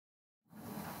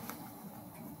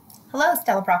Hello,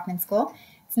 Stella Brockman School.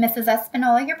 It's Mrs.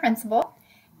 Espinola, your principal,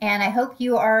 and I hope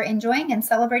you are enjoying and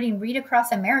celebrating Read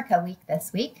Across America Week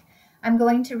this week. I'm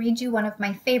going to read you one of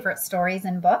my favorite stories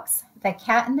and books, The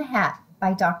Cat in the Hat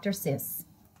by Dr. Seuss.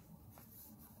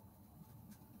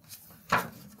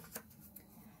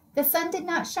 The sun did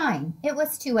not shine. It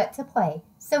was too wet to play,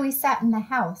 so we sat in the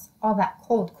house all that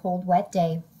cold, cold, wet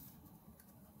day.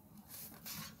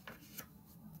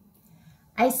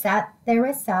 I sat there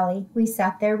with Sally, we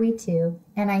sat there we two,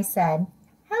 and I said,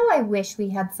 how I wish we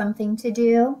had something to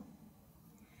do.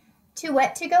 Too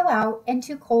wet to go out and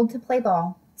too cold to play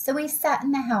ball, so we sat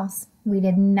in the house, we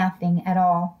did nothing at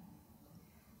all.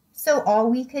 So all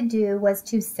we could do was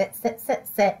to sit, sit, sit,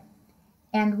 sit,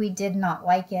 and we did not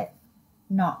like it,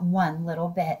 not one little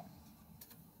bit.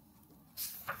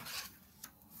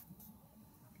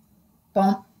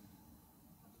 Bump,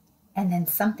 and then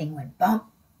something would bump,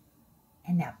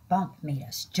 and that bump made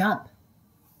us jump.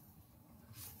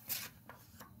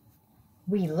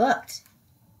 We looked.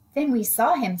 Then we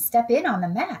saw him step in on the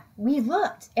mat. We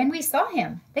looked, and we saw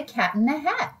him, the cat in the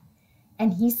hat.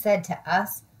 And he said to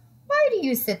us, why do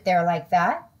you sit there like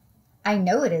that? I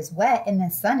know it is wet and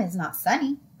the sun is not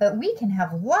sunny, but we can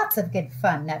have lots of good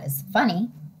fun that is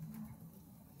funny.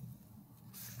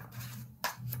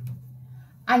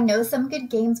 I know some good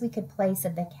games we could play,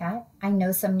 said the cat. I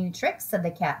know some new tricks, said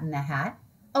the cat in the hat.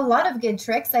 A lot of good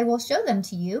tricks, I will show them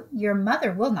to you. Your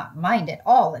mother will not mind at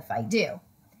all if I do.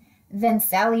 Then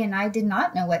Sally and I did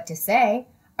not know what to say.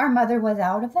 Our mother was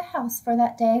out of the house for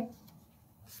that day.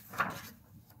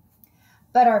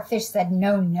 But our fish said,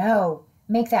 no, no,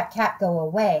 make that cat go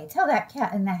away. Tell that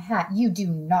cat in the hat you do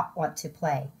not want to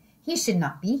play. He should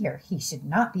not be here. He should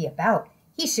not be about.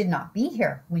 He should not be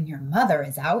here when your mother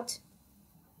is out.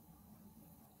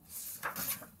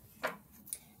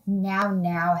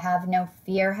 Now, have no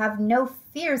fear,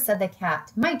 said the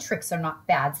cat. My tricks are not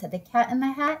bad, said the cat in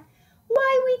the hat.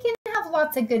 Why, we can have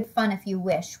lots of good fun if you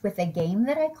wish, with a game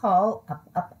that I call Up,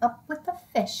 Up, Up with the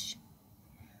Fish.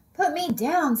 Put me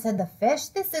down, said the fish.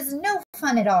 This is no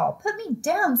fun at all. Put me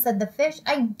down, said the fish.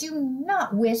 I do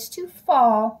not wish to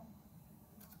fall.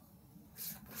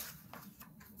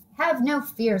 Have no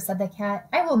fear, said the cat.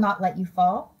 I will not let you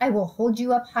fall. I will hold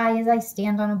you up high as I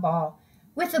stand on a ball,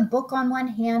 with a book on one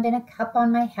hand and a cup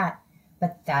on my hat.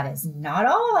 But that is not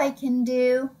all I can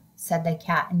do, said the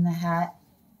cat in the hat.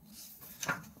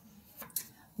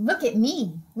 Look at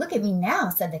me now,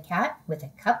 said the cat, with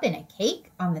a cup and a cake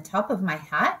on the top of my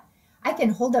hat. I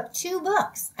can hold up 2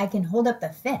 books. I can hold up the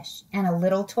fish and a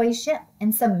little toy ship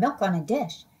and some milk on a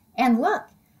dish. And look,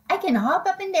 I can hop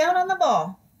up and down on the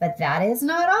ball. But that is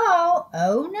not all.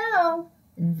 Oh no,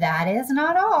 that is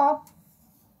not all.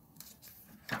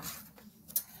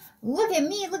 Look at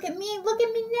me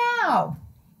now.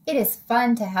 It is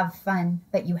fun to have fun,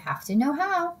 but you have to know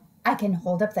how. I can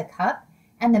hold up the cup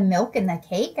and the milk and the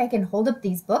cake. I can hold up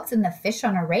these books and the fish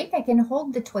on a rake. I can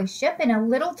hold the toy ship and a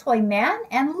little toy man.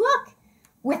 And look,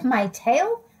 with my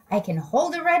tail, I can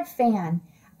hold a red fan.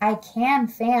 I can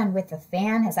fan with the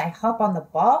fan as I hop on the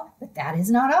ball, but that is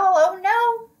not all. Oh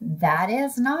no, that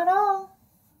is not all.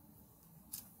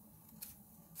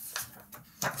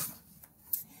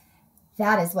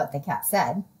 That is what the cat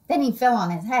said. Then he fell on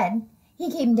his head.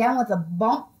 He came down with a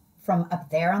bump from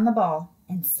up there on the ball.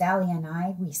 And Sally and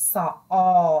I, we saw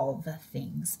all the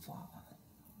things fall.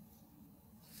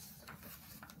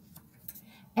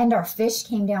 And our fish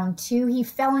came down too. He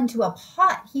fell into a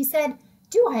pot. He said,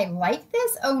 do I like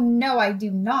this? Oh no, I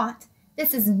do not.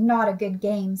 This is not a good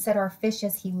game, said our fish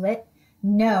as he lit.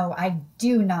 No, I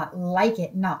do not like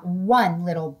it, not one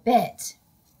little bit.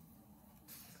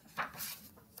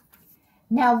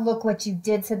 Now look what you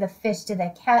did, said the fish to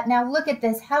the cat. Now look at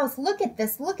this house, look at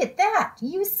this, look at that.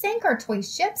 You sank our toy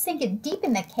ship, sank it deep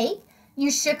in the cake.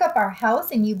 You shook up our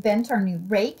house and you bent our new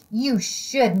rake. You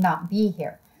should not be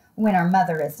here when our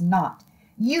mother is not.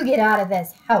 You get out of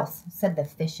this house, said the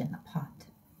fish in the pot.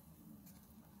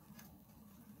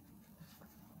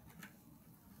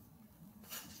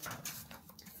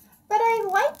 But I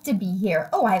like to be here.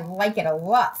 Oh, I like it a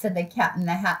lot, said the cat in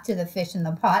the hat to the fish in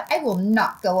the pot. I will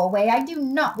not go away. I do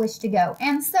not wish to go.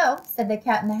 And so, said the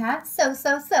cat in the hat, so,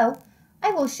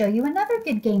 I will show you another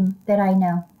good game that I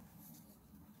know.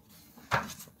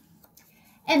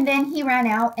 And then he ran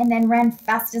out and then ran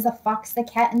fast as a fox. The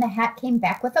cat in the hat came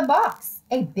back with a box,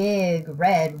 a big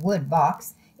red wood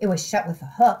box. It was shut with a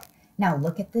hook. Now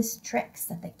look at this trick,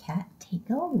 said the cat. Take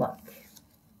a look.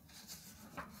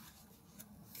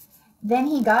 Then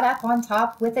he got up on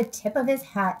top with the tip of his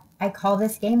hat. I call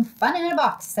this game fun in a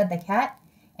box, said the cat.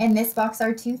 In this box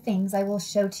are 2 things I will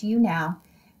show to you now.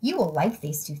 You will like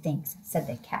these two things, said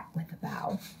the cat with a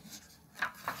bow.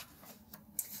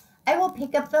 I will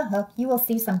pick up the hook. You will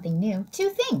see something new. Two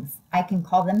things. I can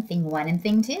call them thing one and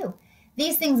thing two.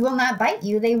 These things will not bite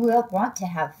you. They will want to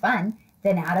have fun.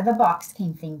 Then out of the box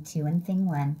came thing two and thing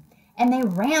one. And they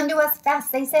ran to us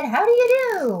fast. They said, how do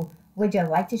you do? Would you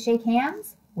like to shake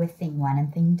hands with thing one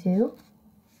and thing two?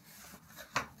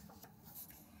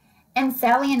 And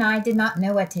Sally and I did not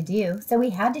know what to do, so we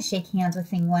had to shake hands with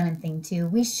thing one and thing two.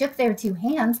 We shook their two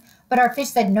hands, but our fish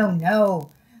said, no,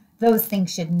 no. Those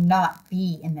things should not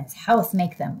be in this house.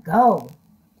 Make them go.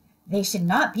 They should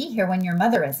not be here when your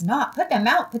mother is not. Put them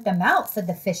out, said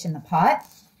the fish in the pot.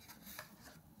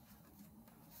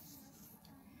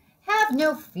 Have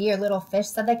no fear, little fish,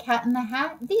 said the cat in the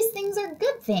hat. These things are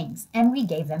good things, and we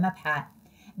gave them a pat.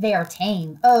 They are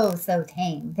tame, oh, so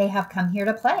tame. They have come here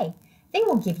to play. They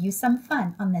will give you some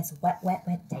fun on this wet, wet,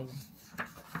 wet day.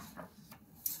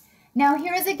 Now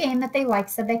here is a game that they like,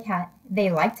 said the cat.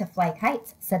 They like to fly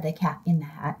kites, said the cat in the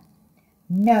hat.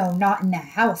 No, not in the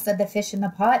house, said the fish in the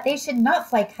pot. They should not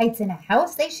fly kites in a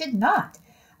house. They should not.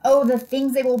 Oh, the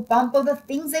things they will bump. Oh, the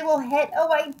things they will hit. Oh,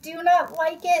 I do not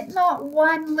like it. Not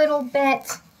one little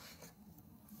bit.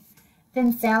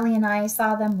 Then Sally and I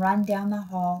saw them run down the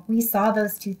hall. We saw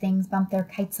those two things bump their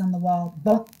kites on the wall.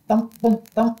 Bump, bump,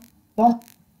 bump, bump, bump.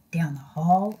 Down the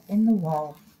hall in the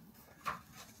wall.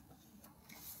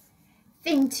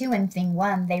 Thing two and thing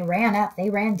one, they ran up, they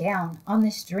ran down. On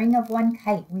the string of one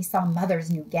kite, we saw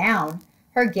Mother's new gown.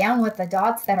 Her gown with the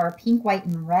dots that are pink, white,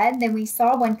 and red. Then we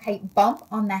saw one kite bump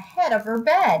on the head of her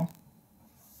bed.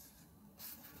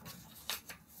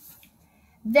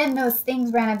 Then those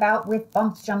things ran about with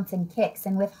bumps, jumps, and kicks,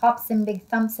 and with hops and big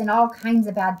thumps and all kinds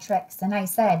of bad tricks. And I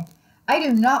said, I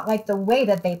do not like the way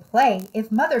that they play.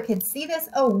 If Mother could see this,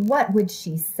 oh, what would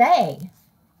she say?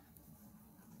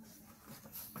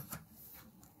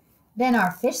 Then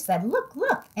our fish said, look,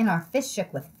 look, and our fish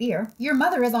shook with fear. Your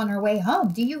mother is on her way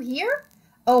home. Do you hear?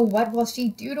 Oh, what will she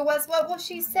do to us? What will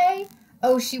she say?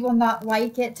 Oh, she will not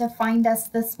like it to find us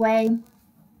this way.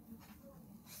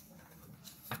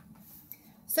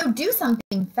 So do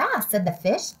something fast, said the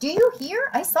fish. Do you hear?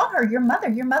 I saw her, your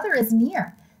mother is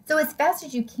near. So as fast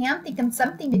as you can, think of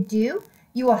something to do.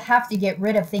 You will have to get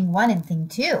rid of thing one and thing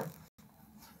two.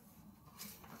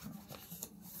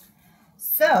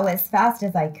 So as fast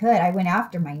as I could, I went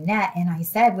after my net, and I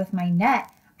said, with my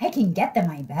net, I can get them,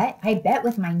 I bet. I bet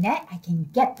with my net, I can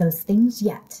get those things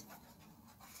yet.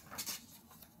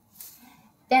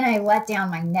 Then I let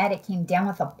down my net. It came down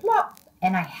with a plop,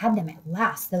 and I had them at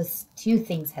last. Those two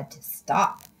things had to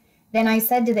stop. Then I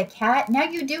said to the cat, now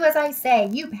you do as I say.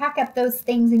 You pack up those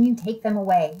things and you take them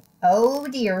away. Oh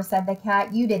dear, said the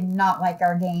cat, you did not like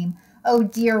our game. Oh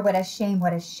dear, what a shame,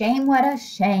 what a shame, what a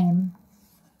shame.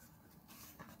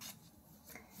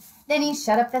 Then he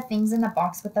shut up the things in the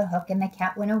box with the hook, and the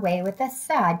cat went away with a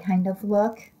sad kind of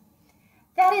look.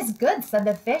 That is good, said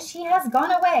the fish. He has gone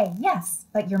away. Yes,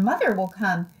 but your mother will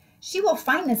come. She will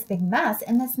find this big mess,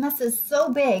 and this mess is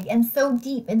so big and so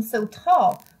deep and so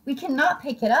tall. We cannot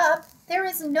pick it up. There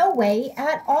is no way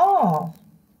at all.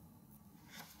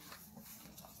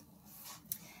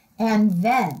 And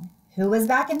then, who was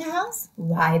back in the house?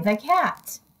 Why, the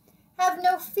cat. Have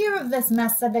no fear of this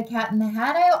mess, said the cat in the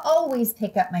hat. I always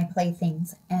pick up my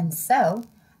playthings, and so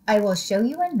I will show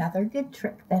you another good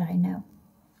trick that I know.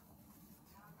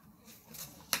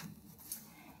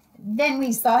 Then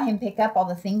we saw him pick up all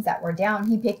the things that were down.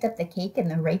 He picked up the cake and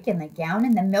the rake and the gown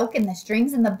and the milk and the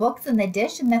strings and the books and the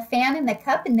dish and the fan and the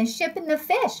cup and the ship and the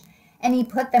fish. And he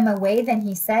put them away. Then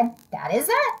he said, that is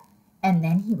it. And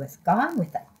then he was gone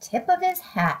with the tip of his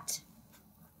hat.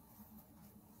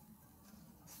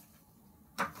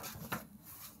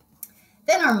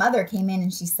 Then our mother came in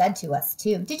and she said to us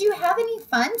too, did you have any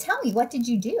fun? Tell me, what did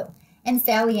you do? And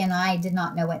Sally and I did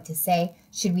not know what to say.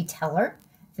 Should we tell her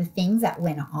the things that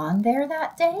went on there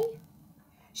that day?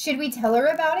 Should we tell her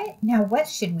about it? Now, what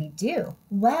should we do?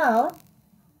 Well,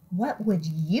 what would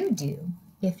you do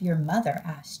if your mother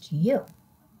asked you?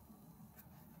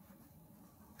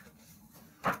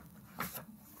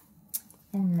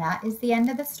 And that is the end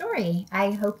of the story.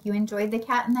 I hope you enjoyed The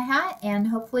Cat in the Hat, and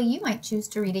hopefully you might choose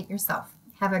to read it yourself.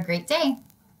 Have a great day.